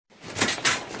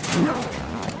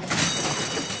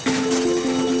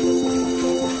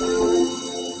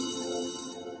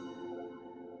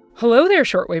Hello there,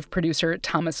 shortwave producer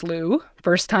Thomas Lu.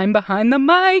 First time behind the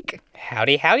mic.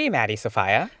 Howdy, howdy, Maddie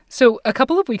Sophia. So a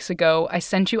couple of weeks ago, I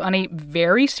sent you on a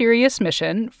very serious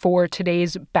mission for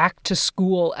today's Back to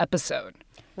School episode.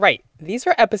 Right. These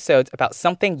are episodes about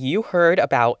something you heard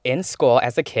about in school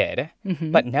as a kid,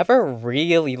 but never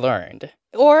really learned.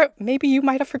 Or maybe you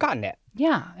might have forgotten it.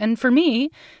 Yeah, and for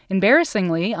me,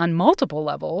 embarrassingly, on multiple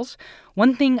levels,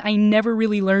 one thing I never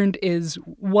really learned is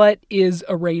what is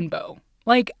a rainbow.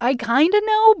 Like, I kind of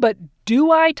know, but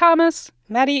do I, Thomas?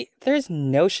 Maddie, there's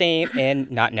no shame in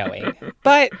not knowing.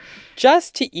 But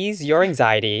just to ease your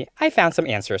anxiety, I found some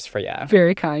answers for you.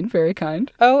 Very kind, very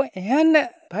kind. Oh, and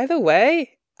by the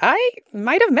way, I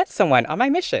might have met someone on my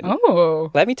mission. Oh.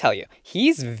 Let me tell you,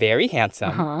 he's very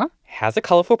handsome, has a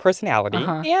colorful personality,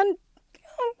 and,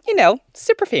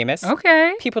 super famous.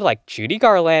 Okay. People like Judy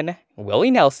Garland,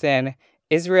 Willie Nelson,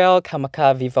 Israel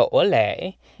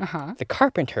Kamakawiwo'ole, the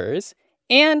Carpenters,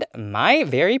 and my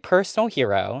very personal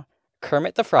hero,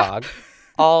 Kermit the Frog,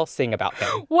 all sing about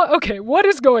him. What? Okay, what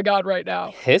is going on right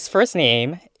now? His first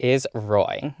name is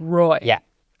Roy. Roy. Yeah.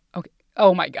 Okay.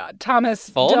 Oh, my God. Thomas,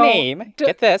 Full name,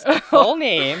 get this, full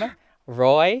name,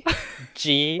 Roy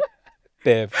G.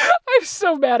 Biv. I'm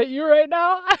so mad at you right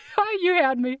now. You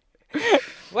had me.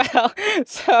 Well,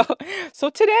 so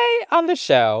today on the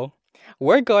show,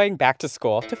 we're going back to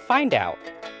school to find out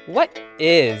what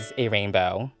is a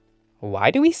rainbow,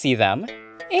 why do we see them,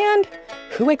 and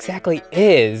who exactly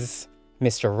is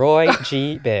Mr. Roy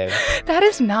G. Biv. That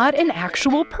is not an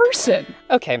actual person.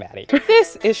 Okay, Maddie,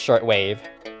 this is Shortwave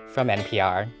from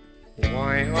NPR.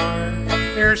 Why are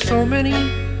there so many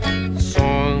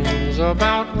songs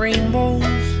about rainbows?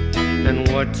 And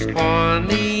what's on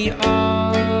the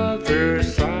other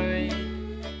side?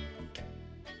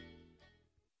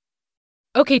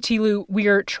 Okay, Tilu, we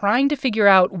are trying to figure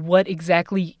out what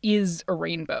exactly is a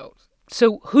rainbow.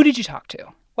 So who did you talk to?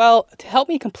 Well, to help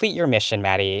me complete your mission,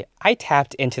 Maddie, I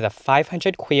tapped into the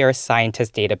 500 Queer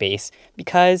Scientist database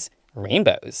because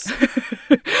rainbows.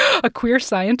 A queer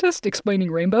scientist explaining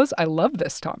rainbows? I love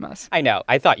this, Thomas. I know,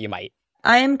 I thought you might.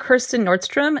 I am Kirsten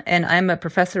Nordstrom, and I'm a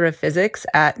professor of physics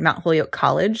at Mount Holyoke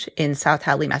College in South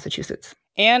Hadley, Massachusetts.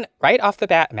 And right off the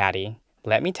bat, Maddie,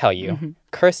 let me tell you,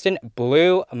 Kirsten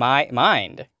blew my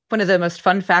mind. One of the most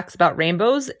fun facts about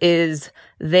rainbows is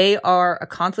they are a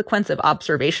consequence of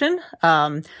observation.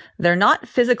 They're not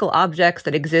physical objects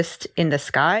that exist in the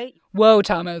sky. Whoa,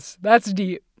 Thomas, that's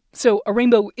deep. So a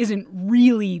rainbow isn't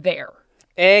really there.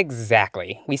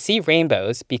 Exactly. We see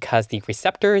rainbows because the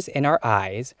receptors in our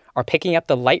eyes are picking up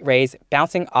the light rays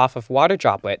bouncing off of water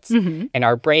droplets, and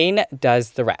our brain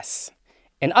does the rest.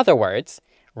 In other words,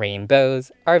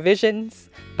 rainbows are visions,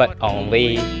 but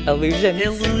only illusions.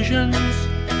 Illusions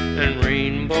and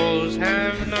rainbows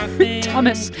have nothing.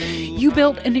 Thomas, you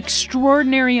built an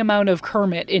extraordinary amount of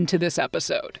Kermit into this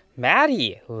episode.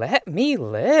 Maddie, let me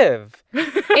live.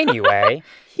 Anyway,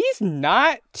 he's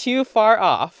not too far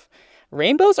off.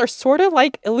 Rainbows are sort of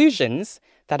like illusions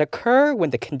that occur when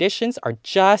the conditions are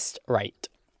just right.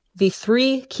 The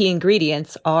three key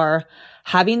ingredients are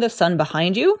having the sun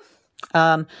behind you,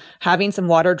 having some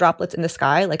water droplets in the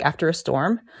sky, like after a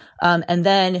storm, and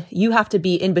then you have to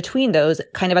be in between those,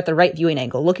 kind of at the right viewing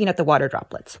angle, looking at the water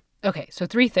droplets. Okay, so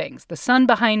three things. The sun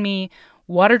behind me,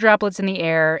 water droplets in the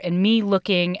air, and me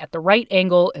looking at the right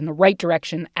angle in the right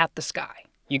direction at the sky.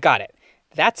 You got it.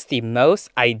 That's the most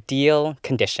ideal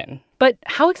condition. But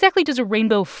how exactly does a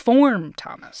rainbow form,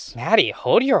 Thomas? Maddie,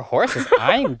 hold your horses.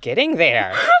 I'm getting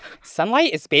there.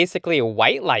 Sunlight is basically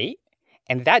white light,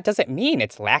 and that doesn't mean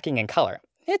it's lacking in color.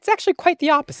 It's actually quite the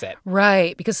opposite.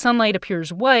 Right, because sunlight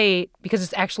appears white because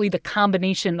it's actually the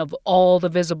combination of all the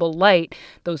visible light,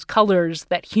 those colors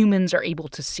that humans are able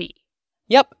to see.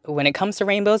 Yep, when it comes to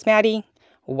rainbows, Maddie,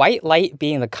 white light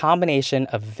being the combination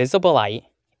of visible light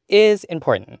is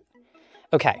important.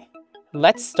 Okay,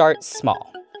 let's start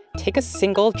small. Take a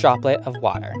single droplet of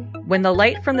water. When the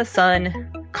light from the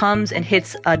sun comes and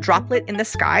hits a droplet in the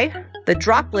sky, the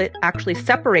droplet actually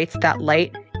separates that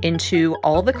light into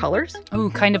all the colors. Oh,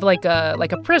 kind of like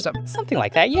a prism. Something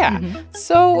like that, yeah.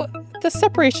 So the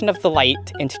separation of the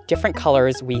light into different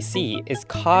colors we see is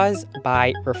caused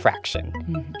by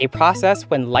refraction, a process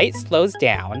when light slows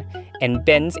down and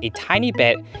bends a tiny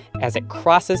bit as it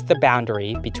crosses the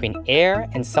boundary between air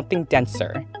and something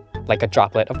denser, like a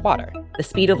droplet of water. The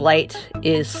speed of light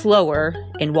is slower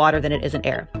in water than it is in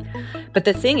air. But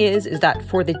the thing is that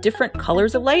for the different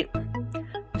colors of light,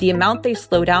 the amount they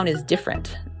slow down is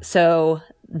different. So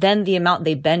then the amount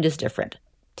they bend is different.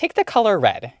 Take the color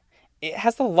red. it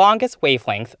has the longest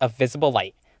wavelength of visible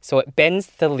light, so it bends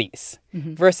the least,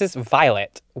 versus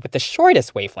violet, with the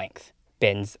shortest wavelength,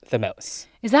 bends the most.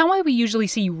 Is that why we usually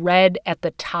see red at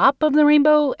the top of the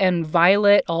rainbow and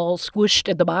violet all squished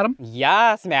at the bottom?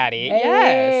 Yes, Maddie.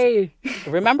 Hey! Yes.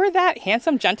 Remember that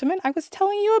handsome gentleman I was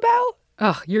telling you about?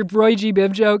 Ugh, your Roy G.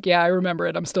 Biv joke? Yeah, I remember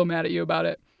it. I'm still mad at you about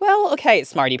it. Well, okay,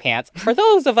 Smarty Pants. For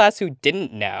those of us who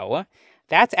didn't know,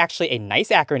 that's actually a nice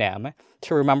acronym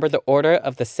to remember the order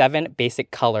of the 7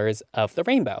 basic colors of the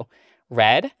rainbow.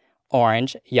 Red,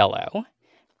 orange, yellow,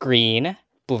 green,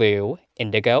 blue,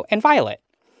 indigo, and violet.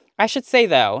 I should say,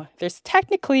 though, there's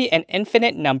technically an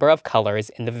infinite number of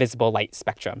colors in the visible light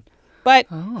spectrum. But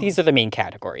these are the main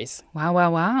categories.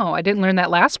 Wow. I didn't learn that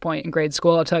last point in grade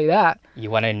school, I'll tell you that. You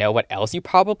want to know what else you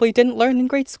probably didn't learn in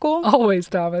grade school? Always,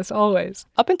 Thomas, always.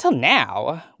 Up until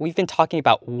now, we've been talking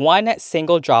about one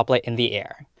single droplet in the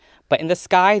air. But in the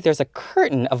sky, there's a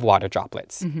curtain of water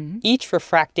droplets, each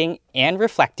refracting and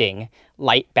reflecting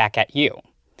light back at you.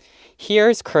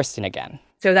 Here's Kirsten again.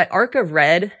 So that arc of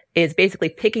red is basically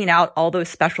picking out all those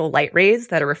special light rays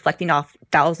that are reflecting off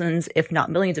thousands, if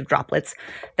not millions of droplets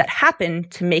that happen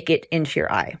to make it into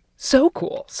your eye. So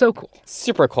cool.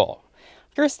 Super cool.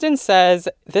 Kirsten says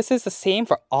this is the same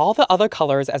for all the other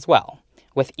colors as well,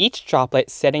 with each droplet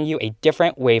sending you a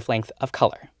different wavelength of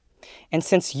color. And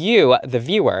since you, the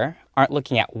viewer, aren't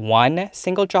looking at one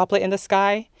single droplet in the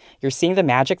sky, you're seeing the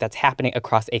magic that's happening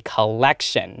across a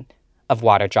collection of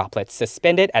water droplets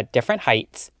suspended at different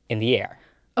heights in the air.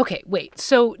 Okay, wait.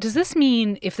 So does this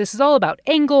mean if this is all about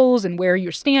angles and where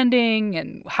you're standing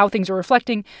and how things are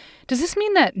reflecting, does this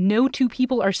mean that no two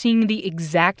people are seeing the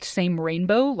exact same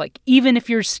rainbow? Like, even if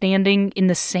you're standing in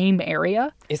the same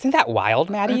area? Isn't that wild,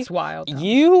 Maddie? That's wild.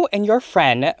 You and your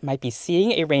friend might be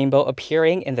seeing a rainbow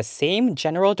appearing in the same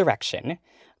general direction,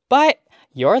 but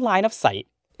your line of sight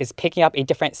is picking up a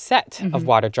different set of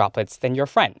water droplets than your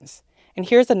friend's. And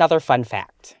here's another fun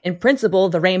fact. In principle,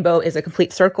 the rainbow is a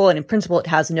complete circle, and in principle, it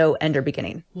has no end or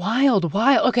beginning. Wild.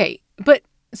 Okay, but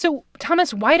so,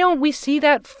 Thomas, why don't we see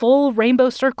that full rainbow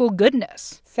circle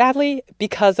goodness? Sadly,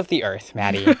 because of the Earth,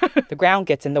 Maddie, the ground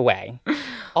gets in the way.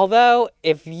 Although,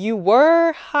 if you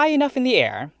were high enough in the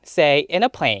air, say in a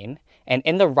plane, and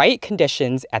in the right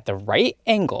conditions at the right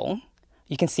angle,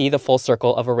 you can see the full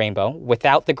circle of a rainbow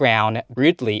without the ground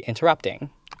rudely interrupting.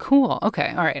 Cool.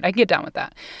 Okay. All right. I can get down with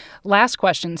that. Last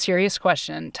question, serious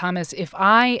question. Thomas, if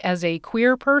I, as a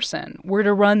queer person, were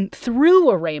to run through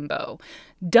a rainbow,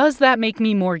 does that make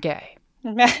me more gay?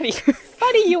 Maddie,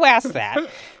 funny you asked that.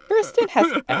 Kirsten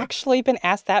has actually been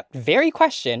asked that very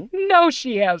question. No,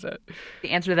 she hasn't. The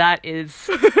answer to that is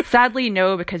sadly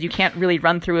no, because you can't really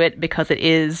run through it because it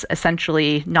is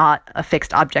essentially not a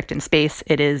fixed object in space.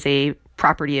 It is a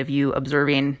property of you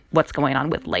observing what's going on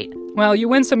with light. Well, you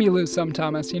win some, you lose some,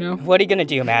 Thomas, you know? What are you going to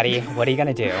do, Maddie? What are you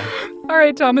going to do? All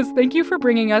right, Thomas, thank you for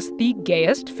bringing us the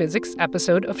gayest physics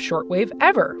episode of Shortwave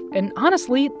ever. And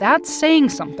honestly, that's saying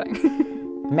something.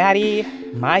 Maddie,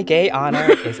 my gay honor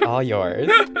is all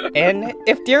yours. And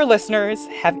if dear listeners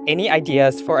have any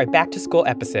ideas for a back-to-school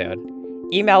episode,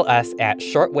 email us at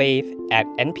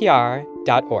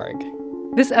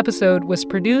shortwave@npr.org. This episode was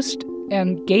produced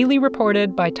and gaily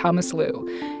reported by Thomas Lu,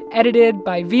 edited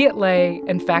by Viet Le,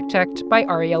 and fact-checked by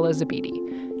Ariella Zabidi.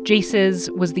 Jaces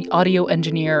was the audio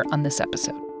engineer on this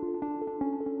episode.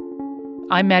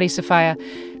 I'm Maddie Sofia.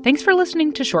 Thanks for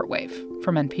listening to Shortwave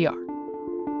from NPR.